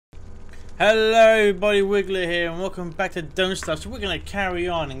Hello everybody, Wiggler here and welcome back to Don't Stuff. So we're going to carry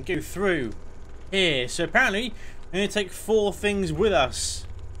on and go through here. So apparently we're going to take 4 things with us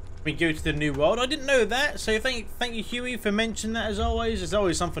when we go to the new world. I didn't know that, so thank you Huey for mentioning that as always. There's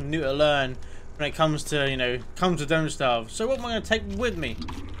always something new to learn when it comes to, you know, Don't Starve. So what am I going to take with me?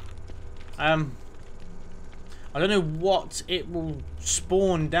 I don't know what it will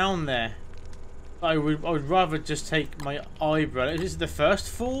spawn down there. I would rather just take my eyebrow. This is the first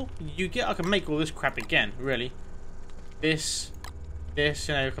 4 you get. I can make all this crap again, really. This, you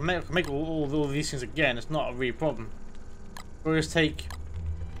know, I can make all these things again. It's not a real problem. We'll just take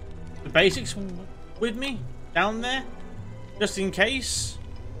the basics with me down there, just in case.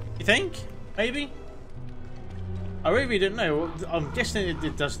 You think? Maybe. I really don't know. I'm guessing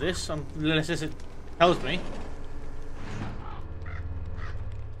it does this, unless it tells me.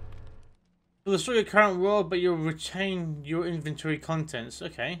 You'll destroy your current world, but you'll retain your inventory contents.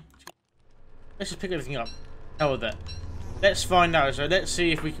 Okay. Let's just pick everything up. Hell with that. Let's find out. So let's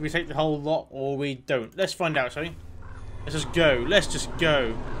see if we take the whole lot or we don't. Let's find out, sorry. Let's just go. Let's just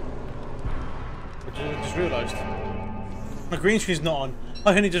go. I just realised. My green screen's not on.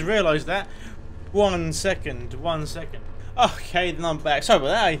 I only just realised that. 1 second. 1 second. Okay, then I'm back. Sorry about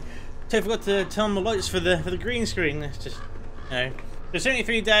that. I totally forgot to turn on the lights for the green screen. It's just, you know. There's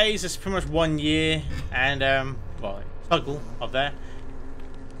 73 days, it's pretty much 1 year, and well, toggle of that.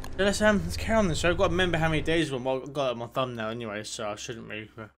 So let's carry on this. So I've got to remember how many days well, I've got it on my thumbnail anyway, so I shouldn't really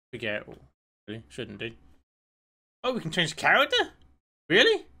forget. Really, shouldn't do. Oh, we can change character?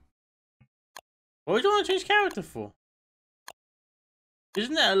 Really? What would you want to change character for?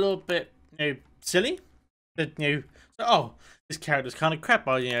 Isn't that a little bit, you know, silly? That, you know, so, oh, this character's kind of crap.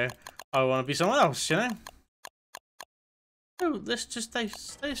 I want to be someone else, you know. Oh, let's just stay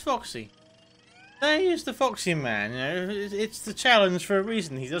Foxy. Stay is the Foxy man, you know. It's the challenge for a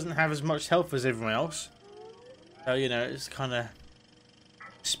reason. He doesn't have as much health as everyone else. So, you know, it's kind of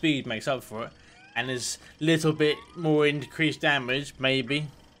speed makes up for it. And there's a little bit more increased damage, maybe.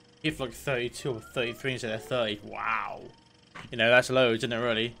 If like 32 or 33 instead of 30. Wow. You know, that's loads, isn't it,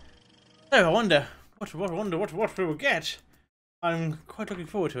 really? So, I wonder what we will get. I'm quite looking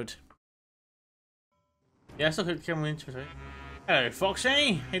forward to it. Yeah, still coming into it. Hello,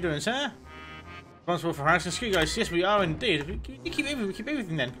 Foxy. How you doing, sir? Responsible for harassing Screw guys. Yes, we are indeed. We keep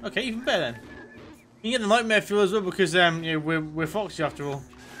everything then. Okay, even better then. You get the nightmare fuel as well because you know, we're Foxy after all.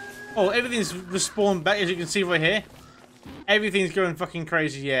 Oh, everything's respawned back as you can see right here. Everything's going fucking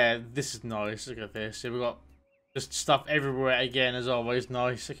crazy. Yeah, this is nice. Look at this. So we've got just stuff everywhere again as always.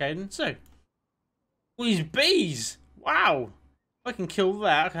 Nice. Okay, then so all these bees. Wow. I can kill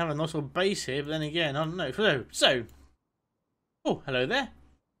that. I can have a nice little base here, but then again, I don't know. So, oh, hello there.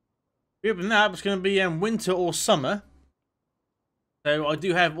 We open that up. It's going to be winter or summer. So I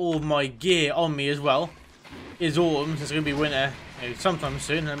do have all of my gear on me as well. It's autumn, so it's going to be winter, you know, sometime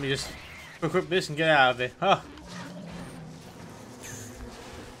soon. Let me just equip this and get out of it. Oh.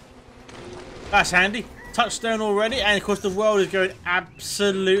 That's handy. Touchstone already, and of course the world is going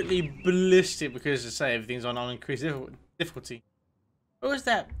absolutely ballistic because, as I say, everything's on increased difficulty. Where was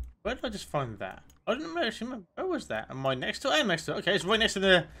that? Where did I just find that? I didn't actually remember. Where was that? Am I next to it? I am next to it. Okay, it's right next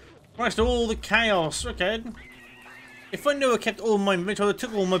to all the chaos. Okay. If I knew I kept all my inventory, I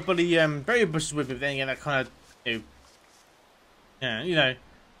took all my bloody berry bushes with me. Then again, that kind of, you know,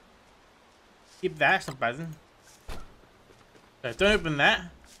 keep that. It's not bad then. So don't open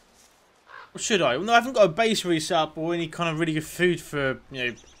that. Or should I? Well, no, I haven't got a base reset up or any kind of really good food for, you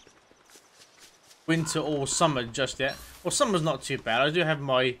know, winter or summer just yet. Well, summer's not too bad. I do have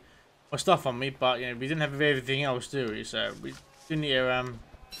my stuff on me, but you know, we didn't have everything else, do we? So we do need to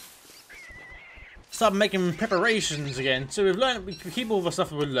start making preparations again. So we've learned, we keep all the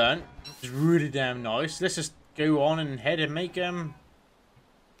stuff that we've learned, which is really damn nice. Let's just go on and head and make yeah,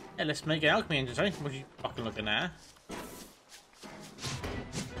 let's make an alchemy engine. Sorry, what are you fucking looking at?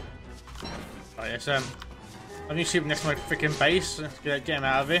 Oh yes, I'm just shooting next to my freaking base. Let's get him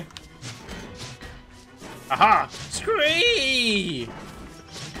out of here. Aha! Scree!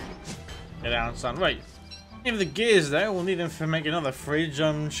 Get down, son. Right. Even the gears there, we'll need them for making another fridge,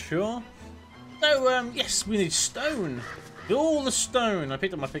 I'm sure. So, yes, we need stone. All the stone. I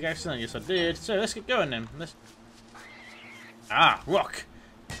picked up my pickaxe then, yes I did. So let's get going then. Rock.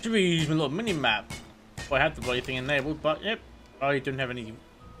 Should we use my little mini map? Well, I had the bloody thing enabled, but yep, I don't have any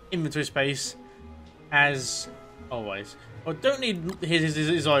inventory space as always. I don't need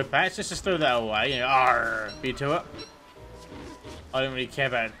his eye patch, let's just throw that away. You know, arrgh, be to it. I don't really care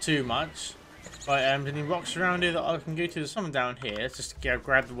about it too much. Right, any rocks around here that I can go to? There's some down here. Let's just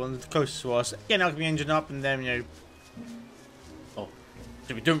grab the ones closest to us. Get an alchemy engine up and then, you know. Oh.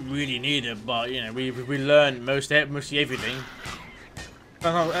 So we don't really need it, but you know, we learn mostly everything.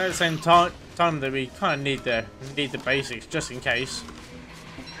 But at the same time that we kind of need the basics just in case.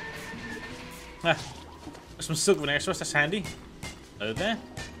 Ah, some silver next to us. That's handy. Hello there.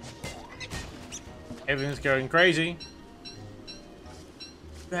 Everything's going crazy.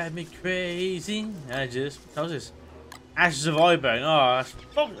 Drive me crazy. How's this? Ashes of Eyebone. Oh,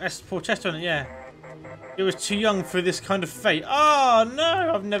 that's poor chest on it. Yeah. It was too young for this kind of fate. Oh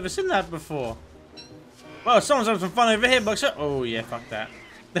no, I've never seen that before. Well, someone's having some fun over here, but oh yeah, fuck that.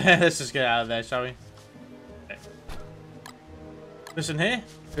 Let's just get out of there, shall we? Okay. Listen here,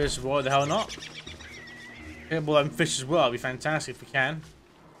 because why the hell not? Get all them fish as well. It'd be fantastic if we can.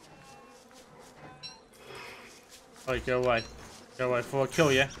 Alright, go away. Go away before I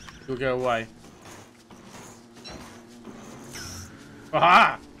kill you. You'll go away.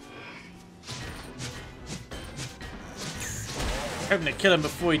 Aha! Hoping to kill him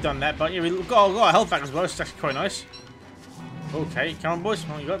before he done that, but yeah, we got a health back as well, so that's quite nice. Okay, come on, boys.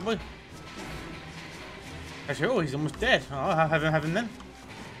 Come on, you got it, boy. Actually, oh, he's almost dead. Oh, I'll have him then.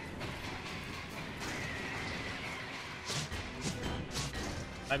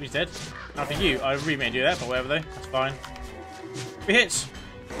 Maybe he's dead. Not for you. I really may do that, but whatever though. That's fine. 3 hits.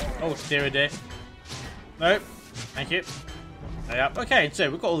 Oh, dear. Nope. Thank you. Yep. Okay, so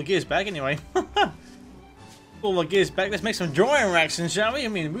we've got all the gears back anyway. All the gears back. Let's make some drying racks, then, shall we? I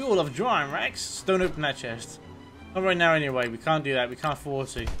mean, we all love drying racks. Just don't open that chest. Not right now, anyway. We can't do that. We can't afford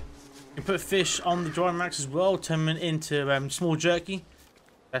to. We can put fish on the drying racks as well. Turn them into small jerky.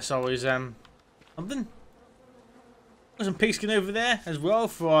 That's always something. Got some pigskin over there as well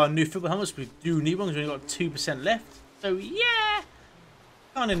for our new football helmets. We do need one because we've only got 2% left. So yeah,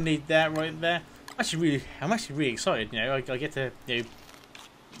 kind of need that right there. I'm actually really excited. You know, I get to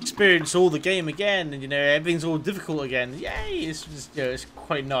experience all the game again, and everything's all difficult again. Yay! It's just it's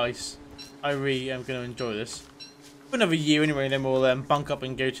quite nice. I really am going to enjoy this. For another year anyway, and then we'll bunk up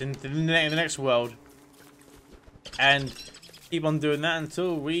and go to the next world, and keep on doing that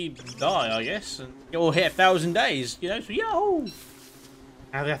until we die, I guess, and we'll hit 1,000 days. So yo!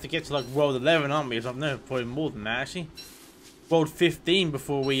 Now we have to get to like world 11, aren't we? Or something? No, probably more than that actually. World 15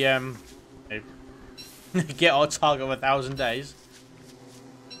 before we get our target of 1,000 days.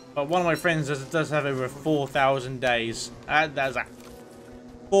 But one of my friends does have over 4,000 days. That's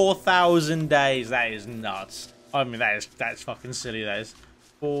 4,000 days. That is nuts. I mean, that's fucking silly. That is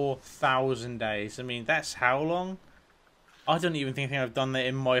 4,000 days. I mean, that's how long? I don't even think I've done that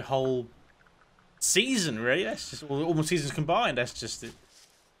in my whole season. Really, that's just all my seasons combined. That's just it.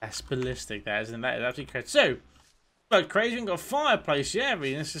 That's ballistic. That isn't. That is absolutely crazy. So, like crazy. We've got a fireplace. Yeah,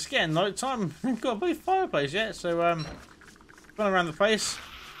 really. It's just getting night time. We've got a big fireplace. Yeah. So run around the place.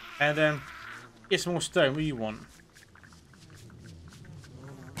 And get some more stone. What do you want?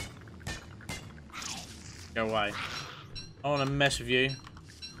 Go away. I want to mess with you.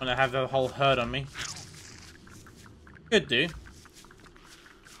 I want to have the whole herd on me. Could do.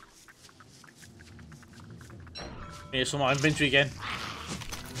 Here's some more inventory again.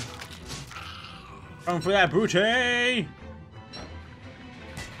 Come for that booty!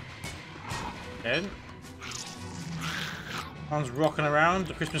 Dead. One's rocking around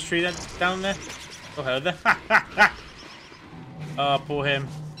the Christmas tree down there. Oh, hello there. Oh, poor him.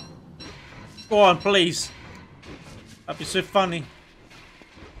 Go on, please. That'd be so funny.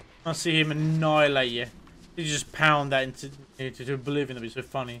 I see him annihilate you. You just pound that into oblivion. That'd be so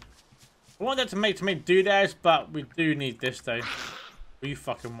funny. I want that to make doodads, but we do need this though. What you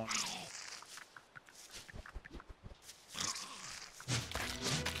fucking want?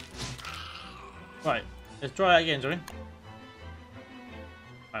 Right, let's try that again, shall we?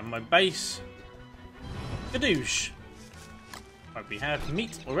 Right, my base. Kadoosh. Right, we have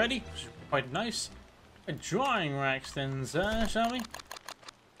meat already, which is quite nice. A drying racks then, shall we?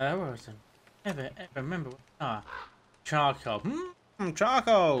 Where was it? Ever remember? Charcoal.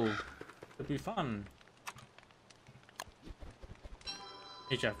 Charcoal. Could be fun.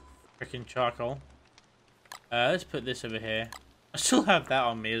 Here's your freaking charcoal. Let's put this over here. I still have that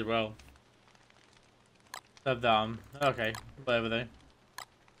on me as well. Have that on. Okay, whatever though.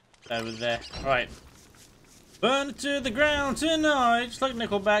 Over there. Right. Burn it to the ground tonight. Just like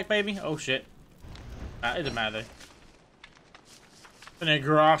Nickelback, baby. Oh shit. It doesn't matter though. And a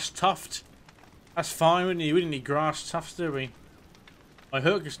grass tuft. That's fine. We didn't need grass tufts, do we? My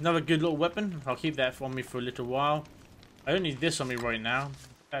hook is another good little weapon. I'll keep that on me for a little while. I don't need this on me right now.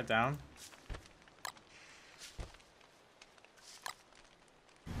 Put that down.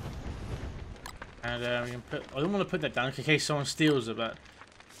 And we can put. I don't want to put that down in case someone steals it, but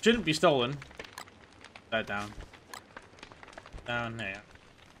shouldn't be stolen. Put that down. Down there.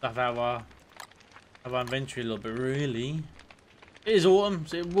 stuff out of our inventory a little bit, really. It is autumn,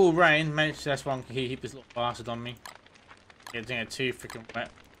 so it will rain. Maybe that's why I can keep this little bastard on me. Getting it too freaking wet.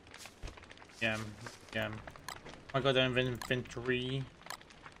 Yeah. I got the inventory.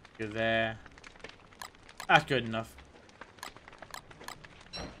 Go there. That's good enough.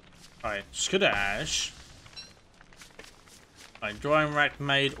 Alright, Skadash. Alright, drying rack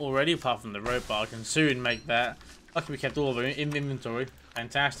made already, apart from the rope, but I can soon make that. Luckily we kept all of it in inventory.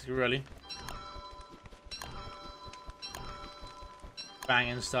 Fantastic, really.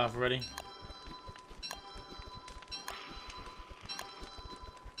 Banging stuff ready.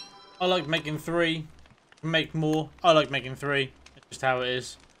 I like making 3. Make more. I like making 3. It's just how it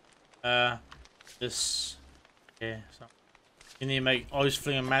is. This. Yeah. So you need to make ice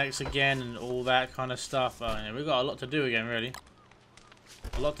fling-o-matics again and all that kind of stuff. Oh, yeah, we've got a lot to do again, really.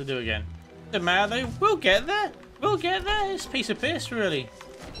 A lot to do again. Doesn't matter though. We'll get there. We'll get there. It's a piece of piss, really.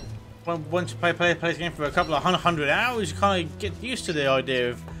 Once you play this game for a couple of hundred hours, you kind of get used to the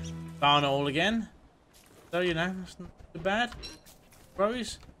idea of buying it all again. So, you know, it's not too bad.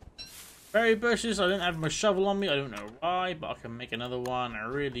 Bros. Berry bushes. I didn't have my shovel on me. I don't know why, but I can make another one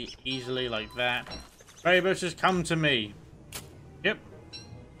really easily like that. Berry bushes, come to me. Yep.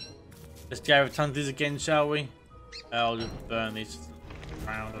 Let's gather tons of these again, shall we? I'll just burn these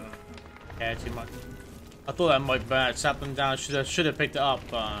around. I don't care too much. I thought that might burn. Sap them down. Should have picked it up,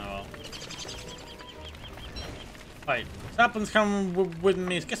 but well. Right, saplings come with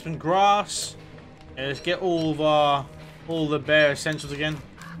me. Let's get some grass. Yeah, let's get all the bare essentials again.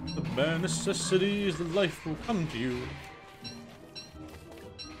 The bare necessities of life will come to you.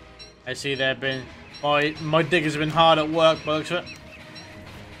 I see there been my diggers have been hard at work, by the looks of it.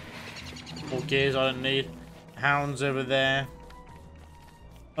 More gears I don't need. Hounds over there.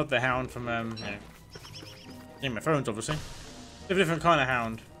 Not the hound from Game of Thrones, obviously. A different kind of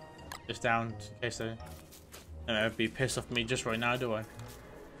hound. Just down in case they don't be pissed off me just right now, do I?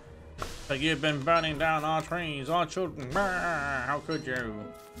 But you've been burning down our trees, our children. How could you?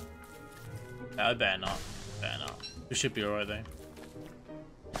 I better not. Better not. We should be alright though.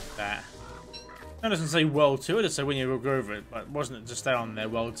 That. That doesn't say World 2, it does say when you go over it, but wasn't it just stay on there,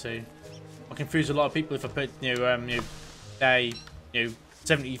 World 2? I confuse a lot of people if I put day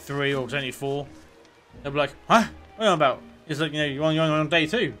 73 or 74. They'll be like, huh? What are you on about? It's like, you're on day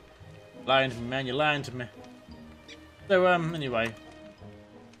 2. Lying to me, man, you're lying to me. So, anyway.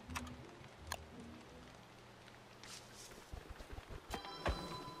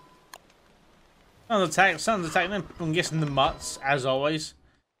 Someone's attacking them. I'm guessing the mutts, as always.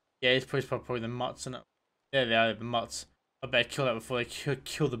 Yeah, it's probably the mutts, isn't it? There they are, the mutts. I better kill that before they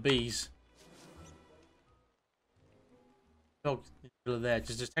kill the bees. Dog there,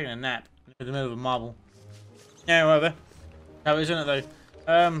 just taking a nap in the middle of a marble. Yeah, whatever. How isn't it though? So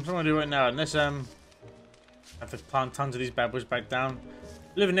I'm gonna do right now, unless I have to plant tons of these bad boys back down.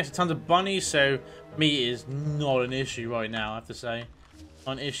 Living next to tons of bunnies, so meat is not an issue right now, I have to say.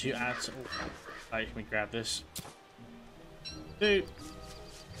 Not an issue at all. Right, let me grab this. Dude.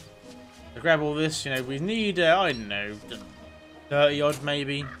 To grab all this, we need, I don't know, 30 odd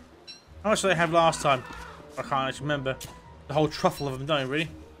maybe. How much did I have last time? I can't actually remember. The whole truffle of them, don't I, really?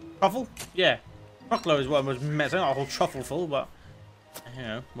 Truffle? Yeah. Truckload is what I was meant. Not a whole truffle full, but,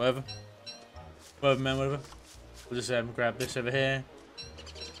 whatever. Whatever, man, whatever. We'll just grab this over here.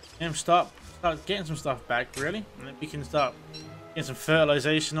 And start getting some stuff back, really. And then we can start getting some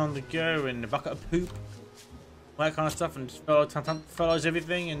fertilization on the go and a bucket of poop. All that kind of stuff, and just fertilize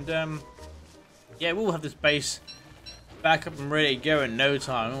everything, and yeah, we'll have this base back up and ready to go in no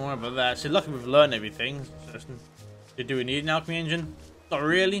time. Don't worry about that. So luckily we've learned everything. So do we need an alchemy engine? Not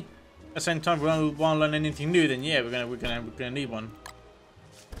really. At the same time, if we want to learn anything new, then yeah, we're gonna need one.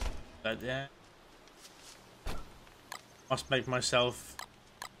 But yeah, must make myself.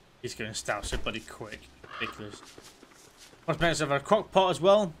 He's going stout so bloody quick. Ridiculous. Must make myself a crock pot as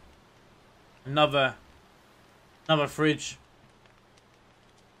well. Another fridge.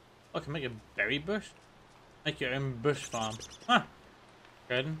 I can make a berry bush. Make your own bush farm. Huh.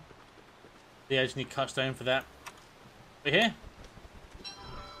 Good. Yeah, I just need cut stone for that. Over here.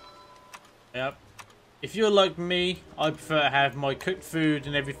 Yep. If you're like me, I prefer to have my cooked food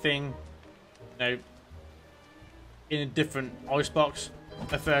and everything, in a different icebox. I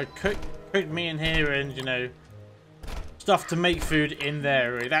prefer cooked meat in here and, stuff to make food in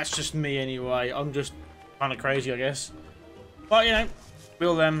there. Really. That's just me anyway. I'm just kind of crazy, I guess. But,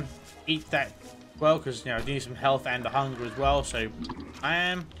 we'll eat that well because, I do need some health and the hunger as well. So, I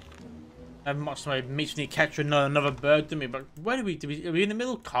am. I haven't much to my meat. We need to catch another bird, don't we? But where are we in the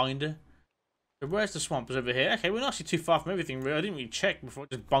middle? Kinda. So where's the swamp? It's over here. Okay, we're not actually too far from everything, really. I didn't really check before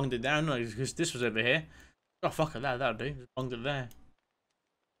I just bunged it down because this was over here. Oh, fuck it, that'll do. Just bunged it there.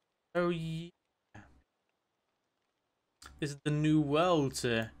 Oh, yeah. This is the new world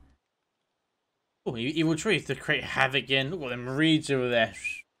to... Oh, evil trees to create havoc again. Look at them reeds over there.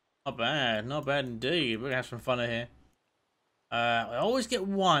 Not bad. Not bad indeed. We're gonna have some fun in here. I always get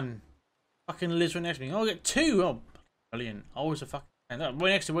one. Fucking lizard next to me. I'll get two. Oh, brilliant. Always a fucking... And right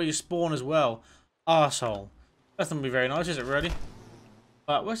next to where you spawn as well. Arsehole. That's not gonna be very nice, is it, really?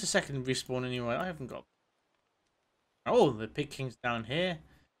 But where's the second respawn anyway? I haven't got... Oh, the pig king's down here.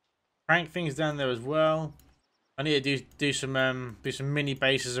 Crank thing's down there as well. I need to do some mini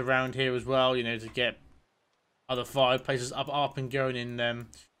bases around here as well, you know, to get other fireplaces up and going in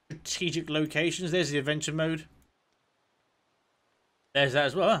strategic locations. There's the adventure mode. There's that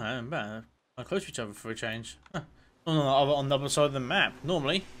as well. Quite close to each other for a change. Huh. On the other side of the map,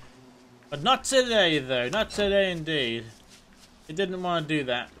 normally. But not today, though. Not today, indeed. It didn't want to do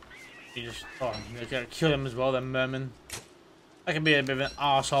that. You just... Oh, you gotta kill them as well, they're mermen. That can be a bit of an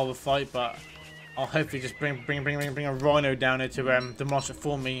arsehole of a fight, but... I'll hopefully just bring a rhino down there to demolish it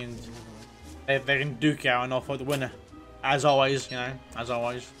for me, and they can duke out and I'll fight the winner. As always, you know, as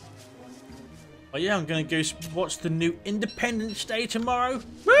always. But yeah, I'm gonna go watch the new Independence Day tomorrow.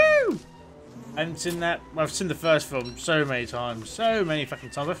 Woo! I haven't seen that. Well, I've seen the first film so many times, so many fucking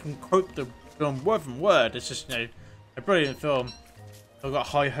times. I can quote the film word from word. It's just, you know, a brilliant film. I've got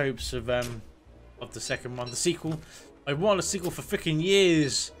high hopes of the second one, the sequel. I wanted a sequel for freaking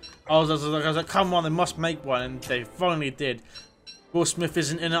years. I was like, come on, they must make one, and they finally did. Will Smith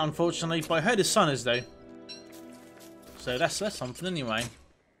isn't in it, unfortunately, but I heard his son is, though. So that's something, anyway.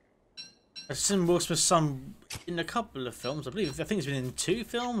 I've seen Will Smith's son in a couple of films, I believe. I think he's been in 2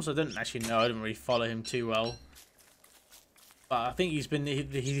 films. I don't actually know. I didn't really follow him too well. But I think he's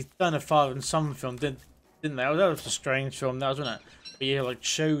done a father and son film, didn't they? That was a strange film, that was, wasn't it? But yeah, like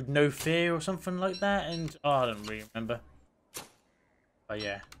Showed No Fear or something like that, and oh, I don't really remember. But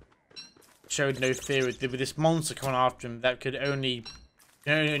yeah, Showed No Fear with this monster coming after him that could only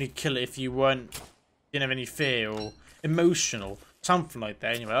kill it if you didn't have any fear or emotional, something like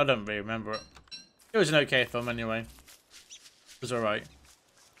that. Anyway, I don't really remember it. It was an okay film anyway. It was alright.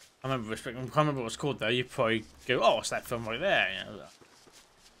 I can't remember what it's called though. You probably go, oh, what's that film right there? You know,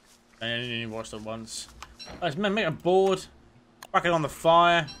 and then you watched it once. Let's make a board. Whack it on the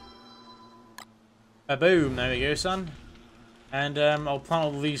fire. Boom, there we go, son. And I'll plant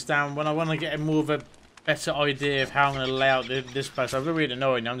all these down when I want to get more of a better idea of how I'm going to lay out this place. I'm really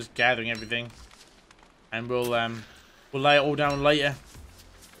annoyed now. I'm just gathering everything, and we'll lay it all down later.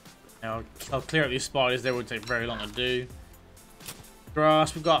 Now, I'll clear out these spiders. They won't take very long to do.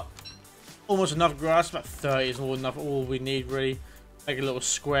 Grass, we've got almost enough grass. About 30 is all we need really. Make a little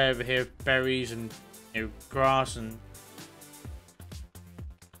square over here, berries and grass and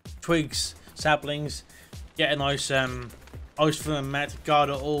twigs, saplings. Get a nice ice film mat to guard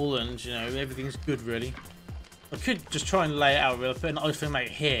it all, and everything's good really. I could just try and lay it out. I'll put an ice film mat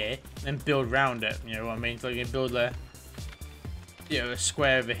here, and then build around it. You know what I mean? So you can build a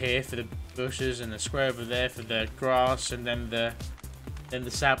square over here for the bushes, and a square over there for the grass, and then the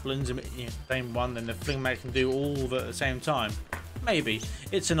saplings, and same one. Then the fling mat can do all of it at the same time. Maybe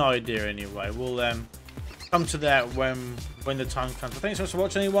it's an idea anyway. We'll come to that when the time comes. But thanks so much for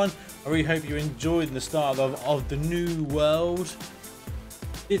watching, everyone. I really hope you enjoyed the start of the new world.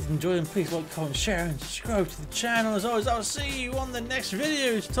 If you did enjoy them, please like, comment, share, and subscribe to the channel. As always, I'll see you on the next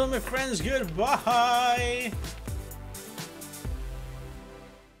videos. Tell my friends goodbye.